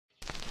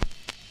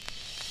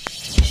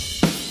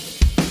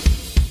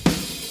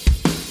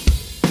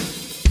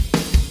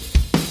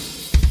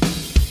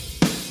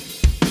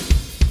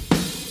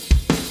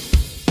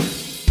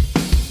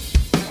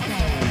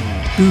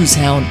Who's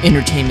Hound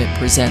Entertainment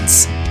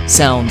presents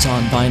Sounds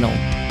on Vinyl,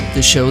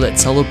 the show that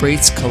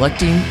celebrates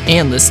collecting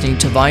and listening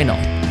to vinyl.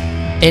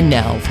 And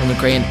now, from the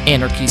Grand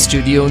Anarchy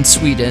Studio in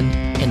Sweden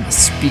and the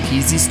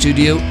Speakeasy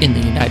Studio in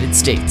the United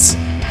States,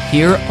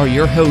 here are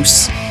your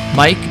hosts,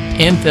 Mike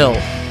and Phil.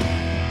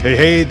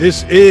 Hey,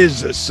 this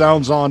is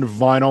Sounds on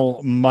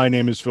Vinyl. My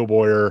name is Phil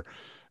Boyer,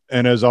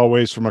 and as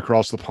always, from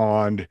across the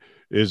pond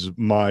is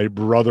my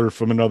brother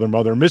from another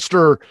mother,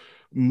 Mr.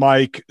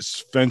 Mike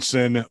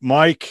Svensson.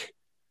 Mike,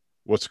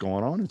 what's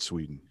going on in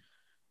Sweden?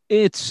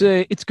 It's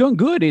going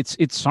good. It's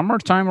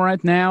summertime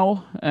right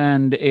now,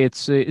 and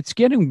it's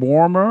getting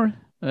warmer.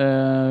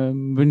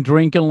 Been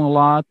drinking a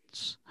lot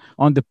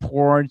on the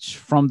porch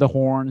from the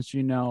horns,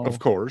 you know. Of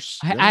course,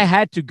 I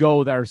had to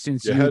go there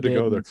since you had to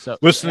go there. So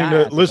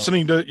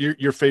listening to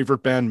your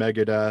favorite band,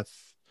 Megadeth.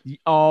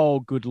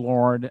 Oh, good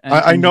Lord!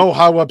 I know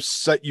how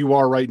upset you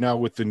are right now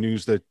with the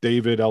news that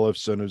David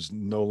Ellefson is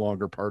no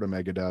longer part of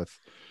Megadeth.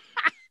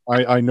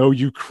 I know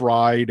you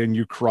cried and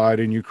you cried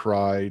and you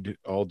cried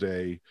all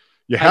day.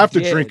 You have to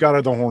drink out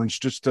of the horns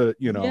just to,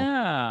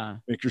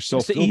 make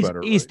yourself feel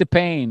better. Ease the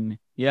pain.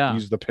 Yeah.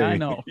 Ease the pain. I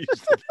know.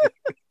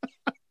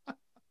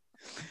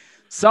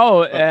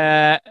 So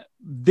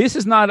this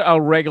is not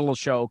a regular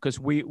show because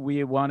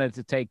we wanted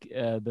to take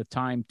the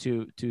time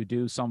to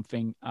do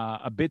something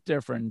a bit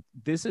different.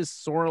 This is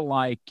sort of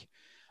like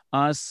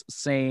us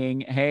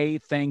saying, hey,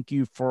 thank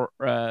you for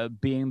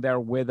being there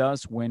with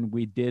us when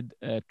we did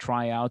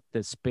try out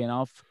the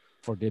spin-off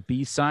for the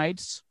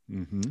B-sides.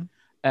 Mm-hmm.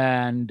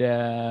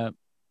 And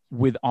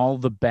with all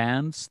the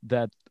bands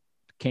that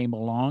came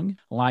along,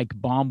 like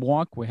Bomb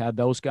Walk, we had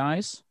those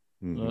guys.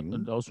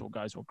 Mm-hmm. Those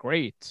guys were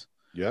great.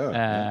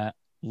 Yeah.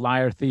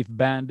 Liar Thief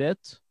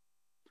Bandit,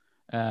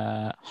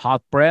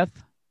 Hot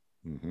Breath,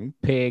 mm-hmm.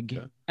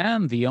 Pig,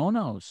 and the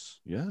Onos.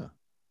 Yeah.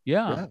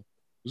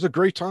 It was a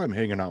great time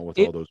hanging out with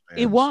all those bands.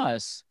 It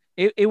was.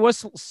 It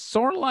was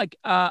sort of like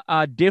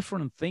a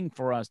different thing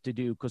for us to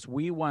do because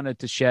we wanted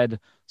to shed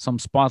some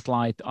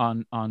spotlight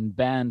on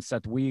bands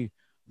that we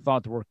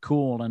thought were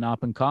cool and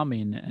up and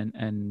coming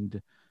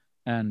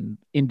and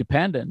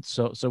independent.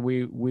 So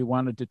we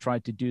wanted to try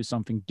to do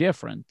something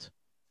different,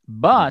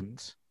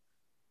 but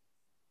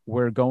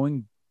we're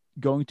going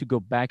to go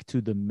back to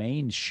the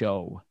main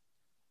show.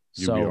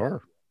 We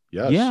are.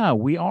 Yes. Yeah,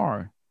 we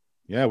are.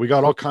 Yeah, we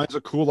got all kinds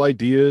of cool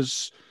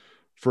ideas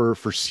for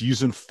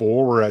season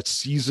 4. We're at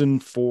season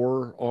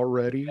 4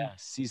 already. Yeah,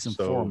 season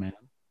 4, man.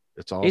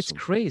 It's awesome. It's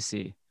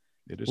crazy.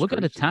 It is. Look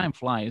crazy. at the time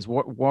flies.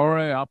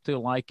 We're up to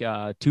like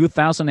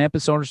 2,000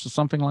 episodes or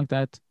something like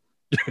that.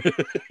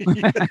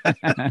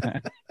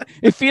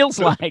 It feels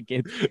like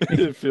it.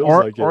 It feels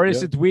like it. Or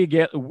is it we're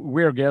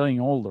getting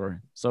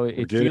older? So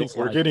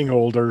we're getting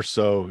older.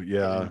 So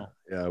yeah.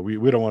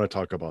 We don't want to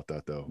talk about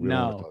that though. We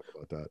don't want to talk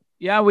about that.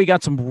 Yeah, we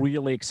got some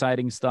really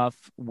exciting stuff.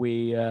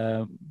 We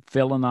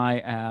Phil and I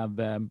have,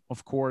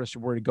 of course,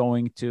 we're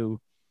going to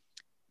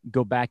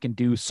go back and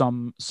do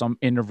some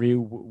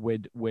interview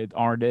with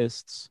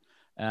artists,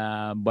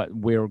 but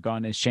we're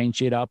gonna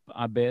change it up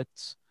a bit.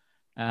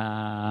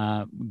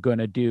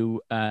 Gonna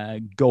do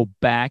go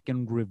back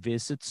and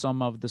revisit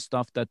some of the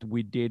stuff that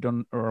we did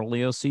on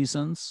earlier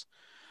seasons,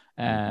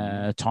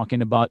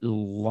 talking about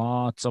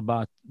lots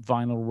about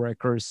vinyl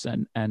records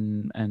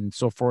and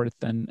so forth,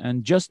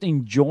 and just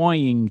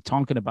enjoying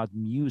talking about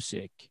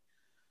music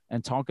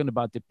and talking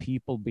about the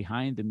people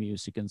behind the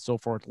music and so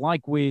forth,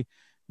 like we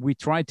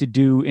tried to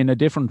do in a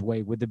different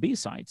way with the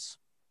B-sides.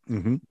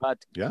 But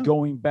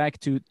going back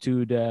to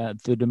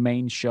the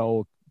main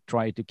show,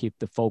 try to keep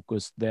the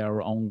focus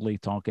there, only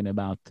talking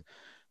about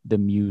the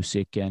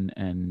music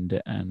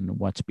and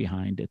what's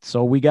behind it.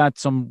 So we got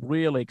some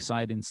really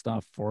exciting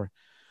stuff for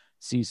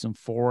season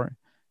 4,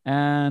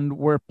 and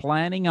we're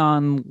planning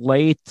on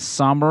late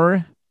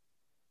summer,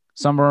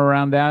 somewhere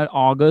around that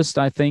August.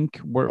 I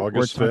think we're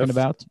talking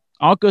about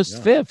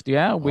August 5th.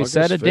 Yeah, we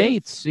set a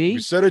date. See,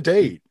 we set a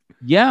date.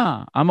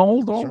 Yeah, I'm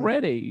old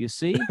already. You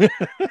see,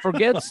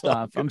 forget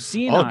stuff. I'm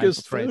senile.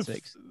 August for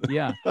 5th.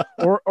 Yeah,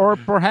 or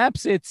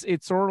perhaps it's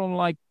sort of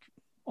like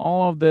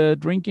all of the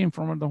drinking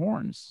from the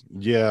horns.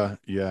 Yeah.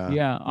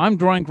 I'm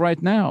drunk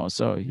right now,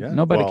 so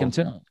nobody can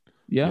tell.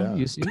 Yeah,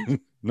 you see,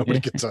 nobody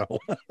can tell.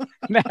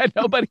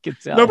 Nobody can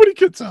tell. Nobody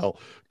can tell.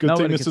 Good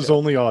Nobody thing this is tell.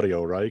 only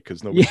audio, right?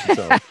 Because nobody can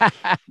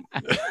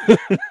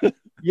tell.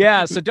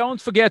 Yeah, so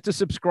don't forget to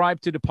subscribe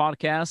to the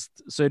podcast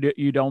so that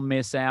you don't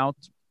miss out.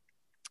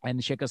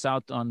 And check us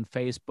out on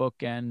Facebook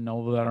and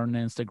over there on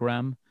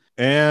Instagram.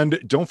 And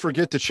don't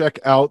forget to check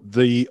out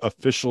the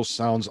official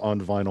Sounds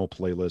on Vinyl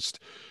playlist.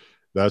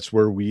 That's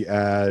where we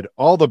add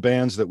all the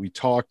bands that we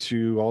talk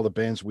to, all the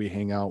bands we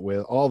hang out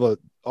with, all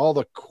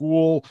the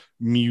cool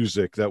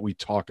music that we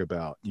talk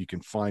about. You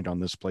can find on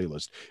this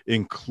playlist,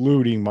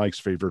 including Mike's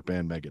favorite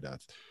band,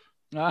 Megadeth.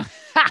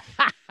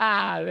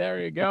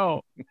 There you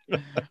go.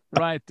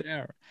 Right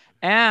there.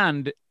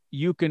 And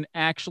you can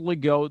actually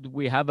go,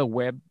 we have a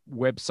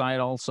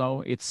website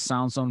also. It's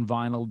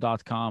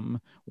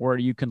soundsonvinyl.com, where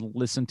you can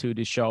listen to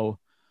the show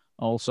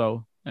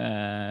also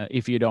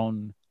if you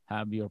don't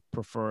have your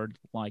preferred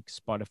like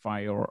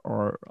Spotify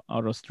or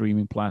other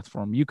streaming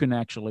platform, you can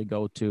actually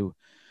go to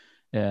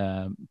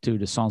the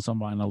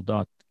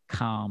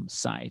soundsonvinyl.com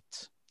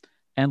site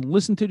and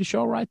listen to the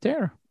show right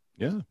there.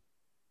 Yeah.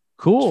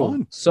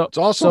 Cool. It's So it's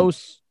awesome.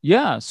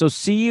 So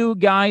see you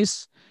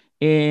guys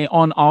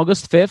on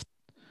August 5th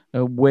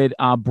with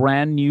a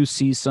brand new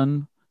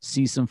season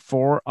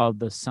 4 of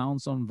the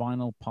Sounds on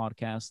Vinyl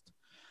podcast.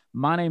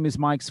 My name is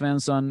Mike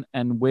Svensson,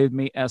 and with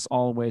me, as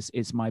always,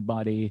 is my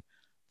buddy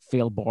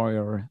Phil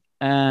Boyer.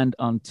 And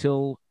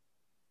until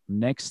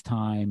next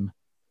time,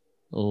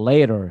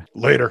 later.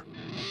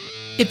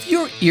 If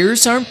your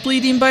ears aren't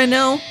bleeding by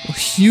now,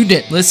 you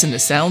didn't listen to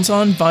Sounds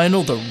on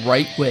Vinyl the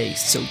right way,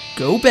 so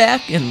go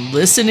back and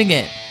listen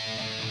again.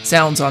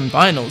 Sounds on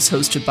Vinyl is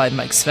hosted by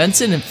Mike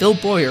Svensson and Phil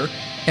Boyer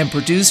and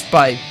produced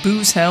by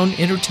Boozehound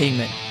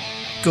Entertainment.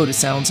 Go to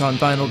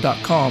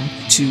soundsonvinyl.com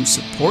to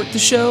support the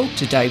show,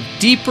 to dive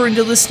deeper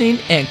into listening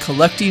and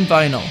collecting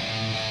vinyl.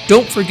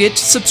 Don't forget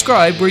to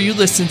subscribe where you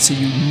listen so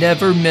you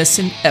never miss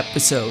an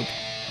episode.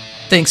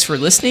 Thanks for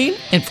listening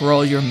and for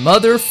all your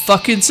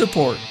motherfucking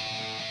support.